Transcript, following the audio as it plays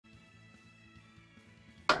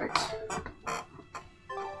Alright.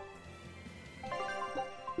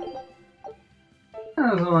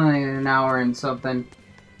 That was only an hour and something.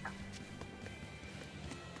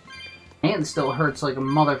 And still hurts like a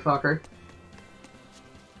motherfucker.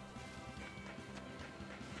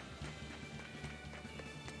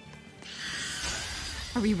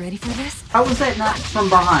 Are we ready for this? How was that not from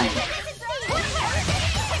behind?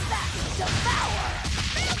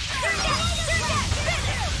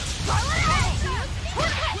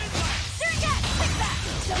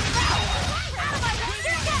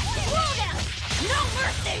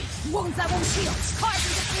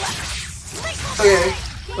 Okay,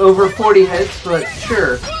 over 40 hits, but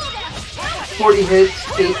sure. 40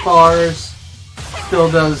 hits, 8 bars, still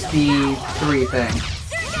does the 3 thing.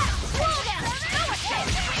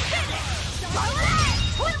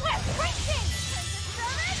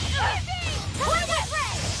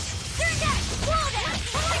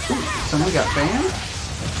 Someone got banned?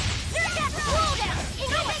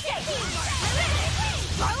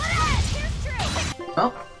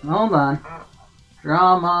 Oh, hold on.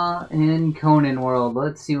 Drama in Conan World.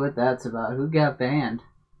 Let's see what that's about. Who got banned?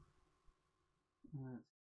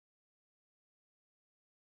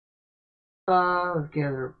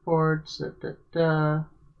 Gather reports.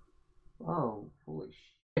 Oh, holy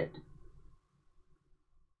shit.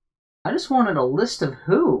 I just wanted a list of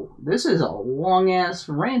who. This is a long-ass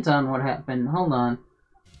rant on what happened. Hold on.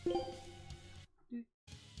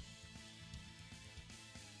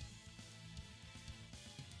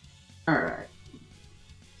 Alright.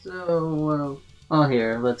 So, well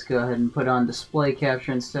here, let's go ahead and put on display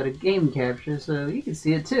capture instead of game capture so you can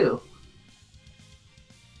see it too.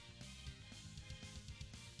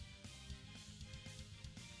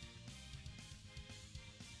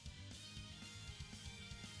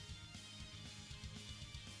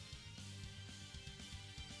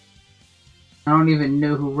 I don't even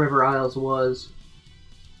know who River Isles was.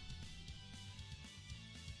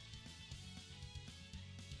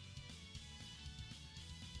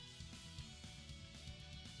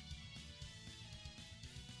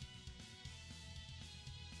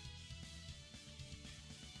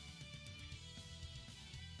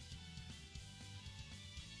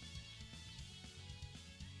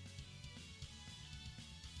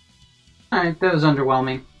 Alright, that was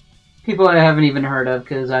underwhelming. People I haven't even heard of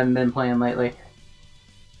because I haven't been playing lately.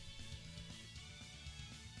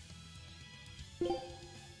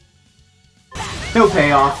 No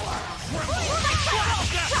payoff.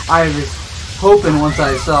 I was hoping once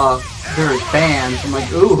I saw there was bans, I'm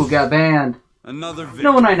like, ooh, who got banned?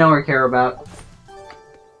 No one I know or care about.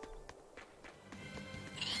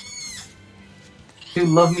 Do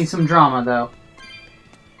love me some drama, though.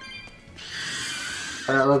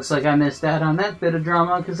 But it looks like I missed out on that bit of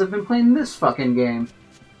drama because I've been playing this fucking game.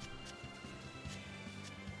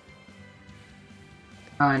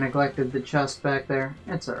 Oh, I neglected the chest back there.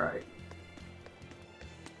 It's alright.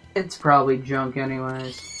 It's probably junk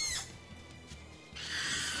anyways.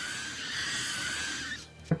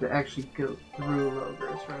 I have to actually go through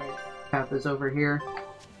Logos, right? Path is over here.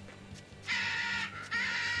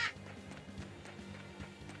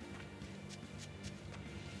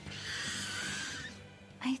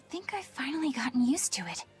 I think I've finally gotten used to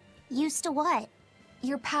it. Used to what?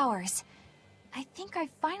 Your powers. I think I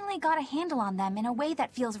finally got a handle on them in a way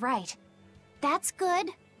that feels right. That's good.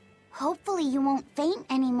 Hopefully you won't faint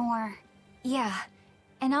anymore. Yeah,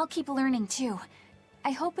 and I'll keep learning too.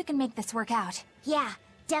 I hope we can make this work out. Yeah,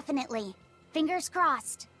 definitely. Fingers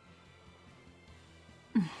crossed.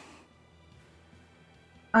 Oh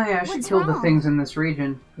yeah, I should What's kill the wrong? things in this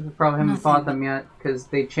region. Because I probably haven't fought them yet, because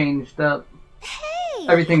they changed up Hey!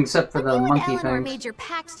 everything except for the When you monkey and Eleanor things. made your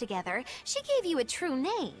pacts together, she gave you a true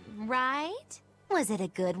name, right? Was it a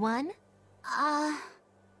good one?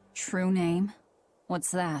 True name?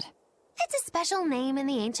 What's that? It's a special name in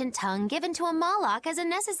the ancient tongue given to a Moloch as a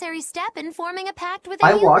necessary step in forming a pact with a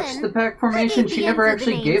I human. watched the pack formation, I gave she Bianca never the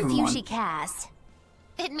actually name gave him one. Fushicast.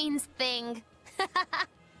 It means thing.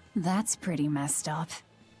 That's pretty messed up.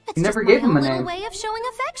 It's You never just gave my him a own little name. way of showing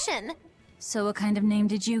affection. So what kind of name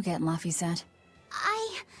did you get, Laphicet?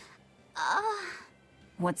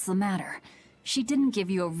 What's the matter? She didn't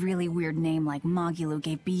give you a really weird name like Magulu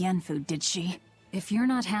gave Bienfu, did she? If you're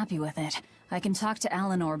not happy with it, I can talk to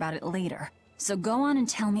Eleanor about it later. So go on and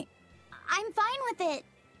tell me— I'm fine with it.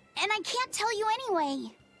 And I can't tell you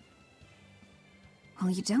anyway.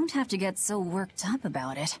 Well, you don't have to get so worked up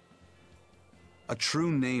about it. A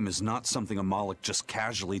true name is not something a Moloch just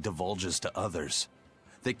casually divulges to others.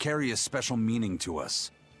 They carry a special meaning to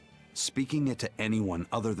us. Speaking it to anyone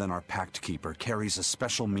other than our Pact Keeper carries a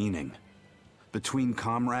special meaning. Between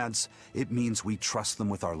comrades, it means we trust them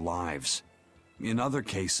with our lives. In other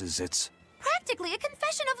cases, it's... Practically a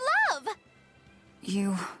confession of love!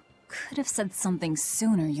 You could have said something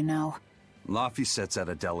sooner, you know. Laphicet's at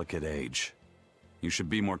a delicate age. You should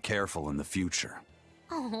be more careful in the future.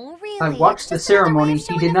 Oh, really? I watched the ceremony.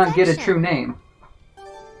 He did not get a true name.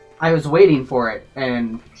 I was waiting for it,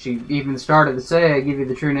 and she even started to say, I give you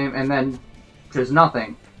the true name, and then just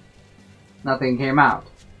nothing. Nothing came out.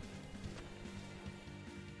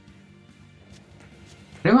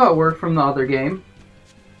 I knew how it worked from the other game.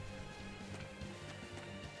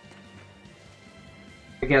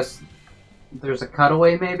 I guess there's a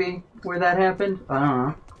cutaway, maybe, where that happened? I don't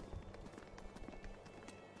know.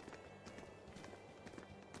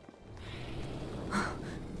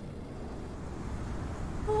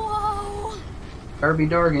 Whoa! Darby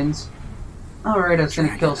Dorgans. Alright, I was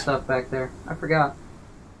gonna kill stuff back there. I forgot.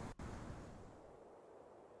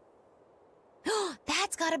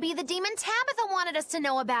 That's gotta be the demon Tabitha wanted us to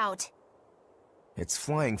know about. It's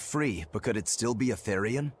flying free, but could it still be a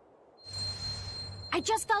Therian? I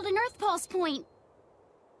just felt an Earth Pulse point.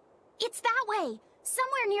 It's that way,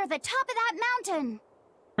 somewhere near the top of that mountain.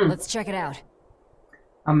 Let's check it out.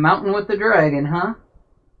 A mountain with the dragon, huh?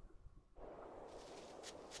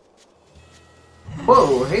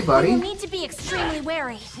 Whoa, hey buddy. You'll need to be extremely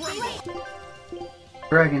wary.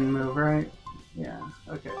 Dragon move, right? Yeah,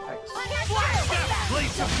 okay, X.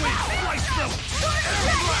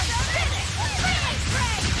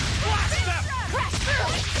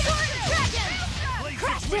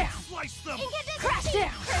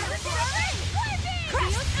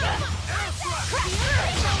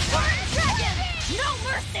 No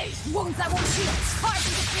mercy! Wounds that won't heal. Hard to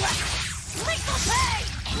deflect. Lethal pain!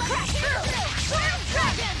 Crash through! Storm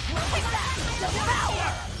dragon! Like that! Devour!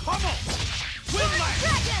 Pummel! Storm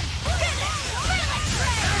dragon! Finish! Phoenix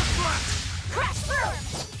ray! Crash through!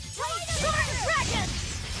 Storm dragon!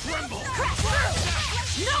 Tremble! Crash through!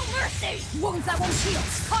 No mercy! Wounds that won't heal.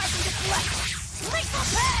 Hard to deflect. Lethal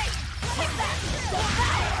pain! Like that!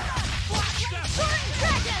 Devour! Storm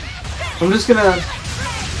dragon! Finish! I'm just gonna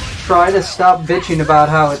try to stop bitching about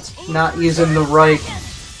how it's not using the right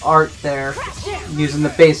art there. Using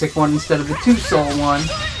the basic one instead of the two-soul one.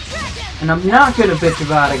 And I'm not gonna bitch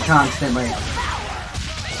about it constantly.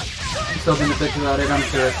 I'm still gonna bitch about it, I'm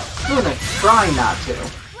sure. I'm gonna try not to.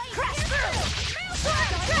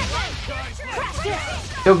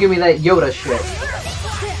 Don't give me that Yoda shit.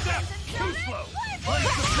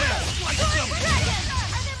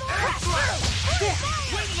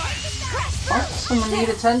 Oh, someone need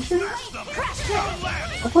attention?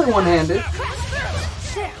 I'll play one-handed.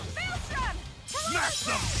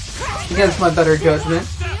 Against my better judgment.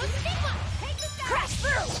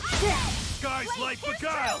 Guys like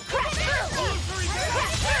beguile!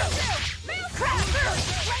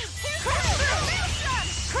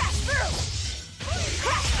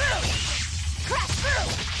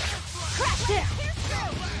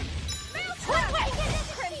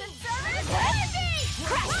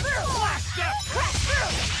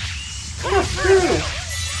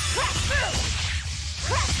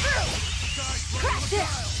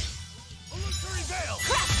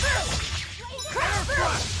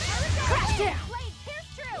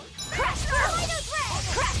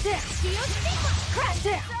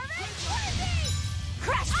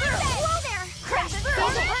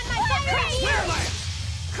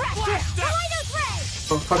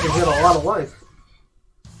 Motherfuckers get a lot of life.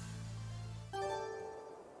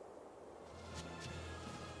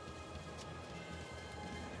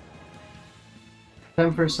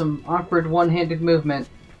 Time for some awkward one-handed movement.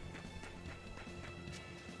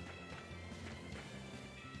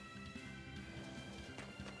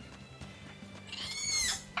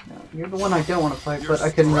 No, you're the one I don't want to fight, but I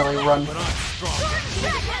couldn't really run.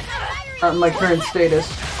 Not in my current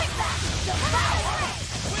status.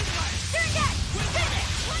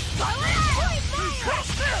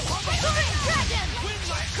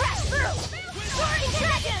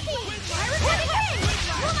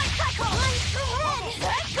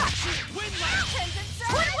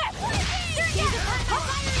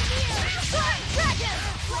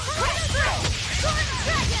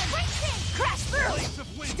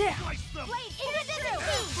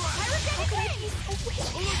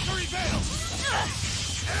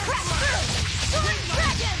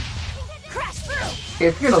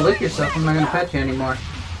 If you're gonna lick yourself, I'm not gonna pet you anymore.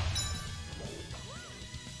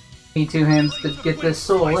 Need two hands to get this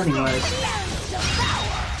soul anyways.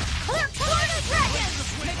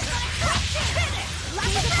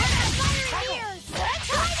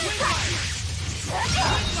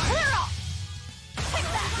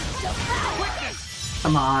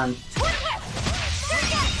 Come on.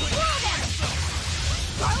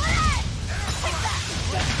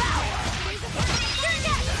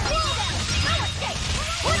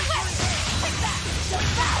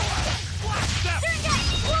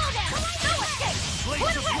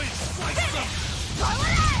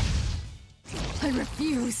 I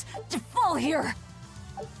refuse to fall here.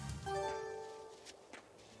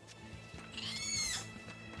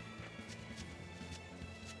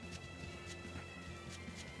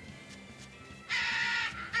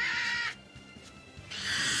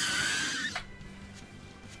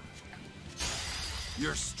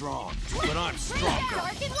 You're strong, but I'm stronger.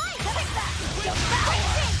 Dark and light! Devour!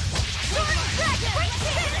 Sword dragon!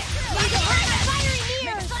 Fiery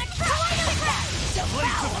mirror!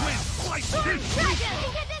 Blades of wind! Slice Sword it! dragon!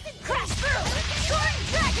 Crash through! Sword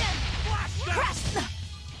dragon! Crash!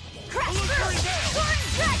 Crash through! Sword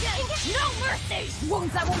dragon! No mercy!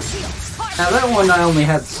 Wounds that won't heal! Now that one I only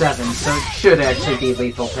had 7, so it should actually be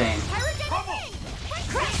lethal pain.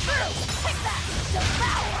 Crash through! Take that!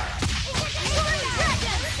 Devour! Sword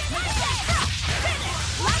dragon! Finish!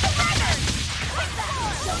 Like a dragon! Take that!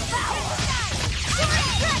 Devour! Sword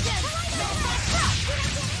dragon!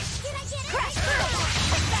 Crash through!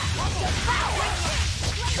 Take that! Devour!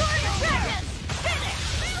 Sword dragon! Finish!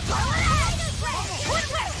 Wind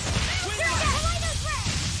whip!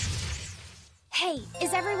 Hey,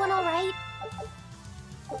 is everyone all right?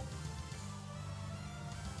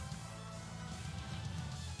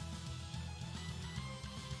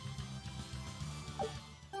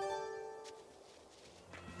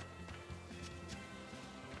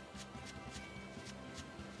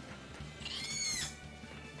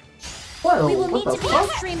 Whoa, We will what need the to be fuck?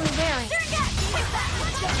 extremely wary.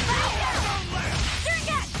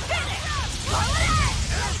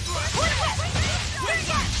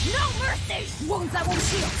 No mercy! Wounds that won't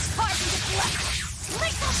heal! Scars and deflect!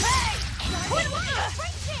 Lethal pay! Twin whip!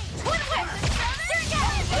 Twin whip!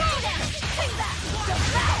 Take that!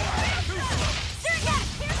 Devour! Finish! Twin whip! Take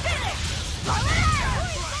that!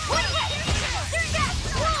 Devour! Finish! Twin whip!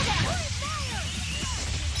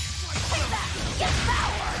 Take that!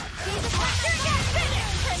 Devour!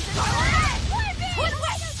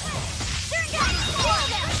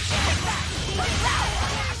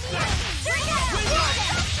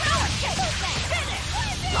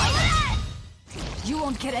 You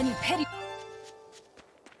won't get any pity.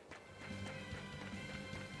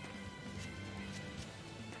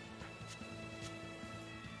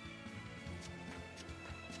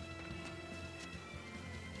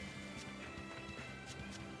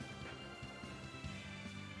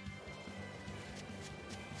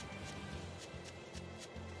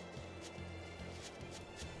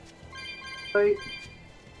 Right.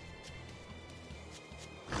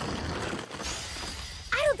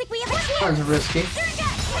 I don't think we have a chance. That was risky.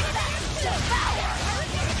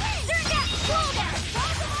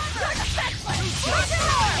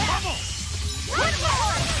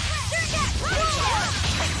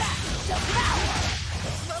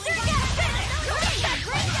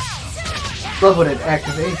 Love when it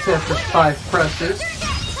activates after 5 presses.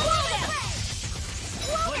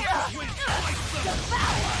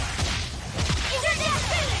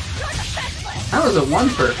 That was a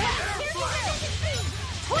 1-per.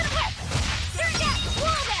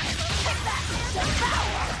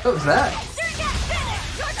 What was that?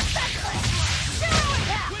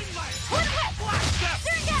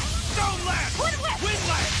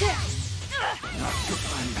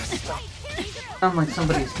 Sound like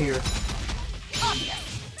somebody's here.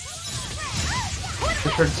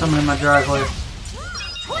 Just heard someone in my driveway.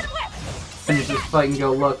 Finish this fight and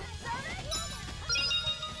go look.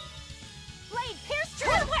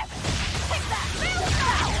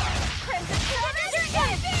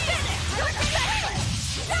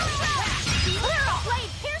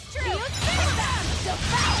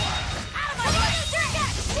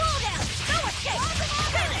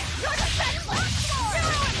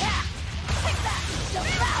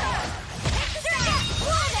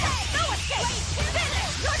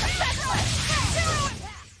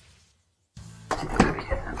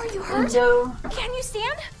 Are you hurt? No. Can you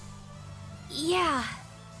stand? Yeah.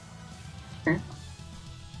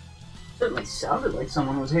 Certainly sounded like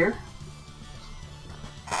someone was here.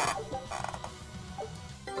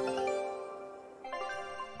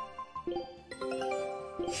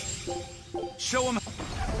 Show him.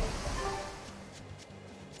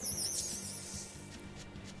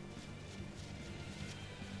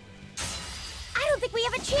 I don't think we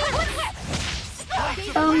have a chance.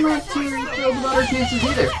 I'm not too thrilled about our chances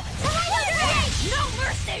either. No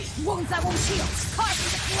mercy! Wounds that won't heal! Scars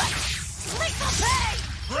and deflect! Lethal pay!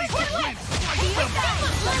 Blades of wind! Slice them!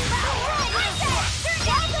 Devour!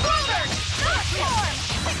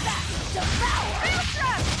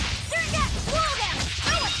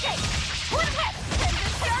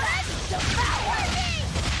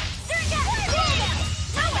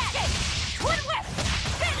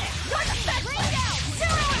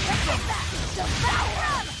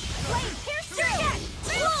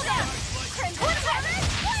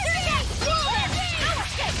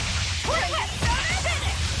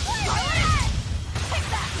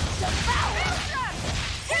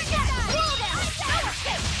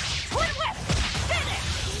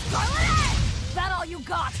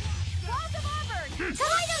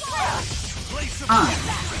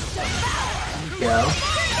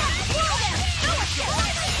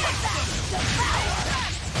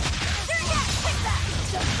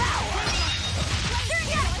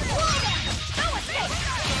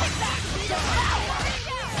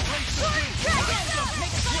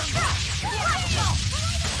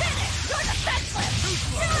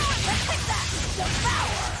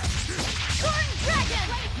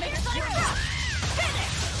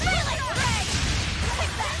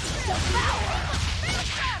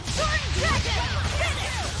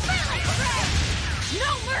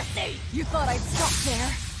 mercy! You thought I'd stop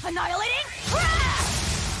there? Annihilating crash!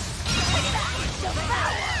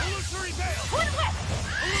 Devour! Illusory veil! Twin whip!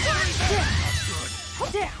 Illusory veil!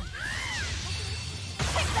 Good. Down!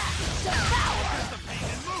 Take that! Devour! Forget the pain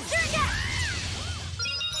and move! Sure again!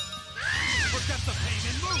 Forget the pain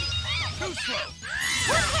and move! Too slow!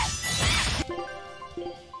 Twin whip!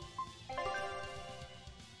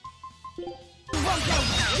 You won't get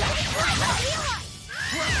away!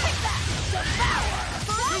 Take that! Devour!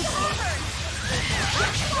 Fly over!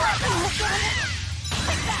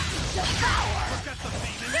 Take that! Devour! Forget the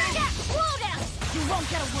pain and Sure move! again! Slow down! You won't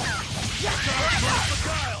get away! Drop the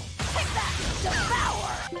dial! Take that!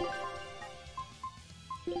 Devour!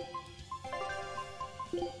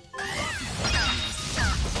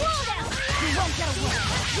 Slow down! You won't get away!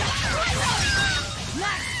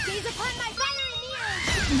 Nice! Gaze upon my fire and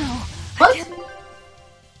mirrors! No. What?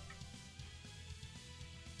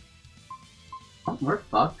 We're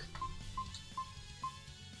fucked.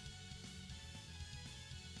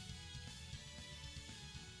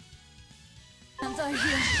 And I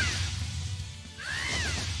hear.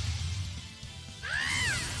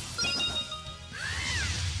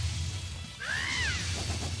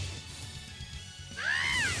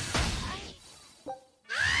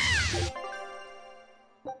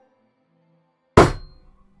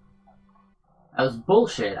 That was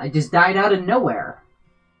bullshit. I just died out of nowhere.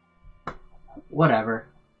 Whatever.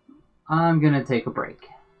 I'm gonna take a break.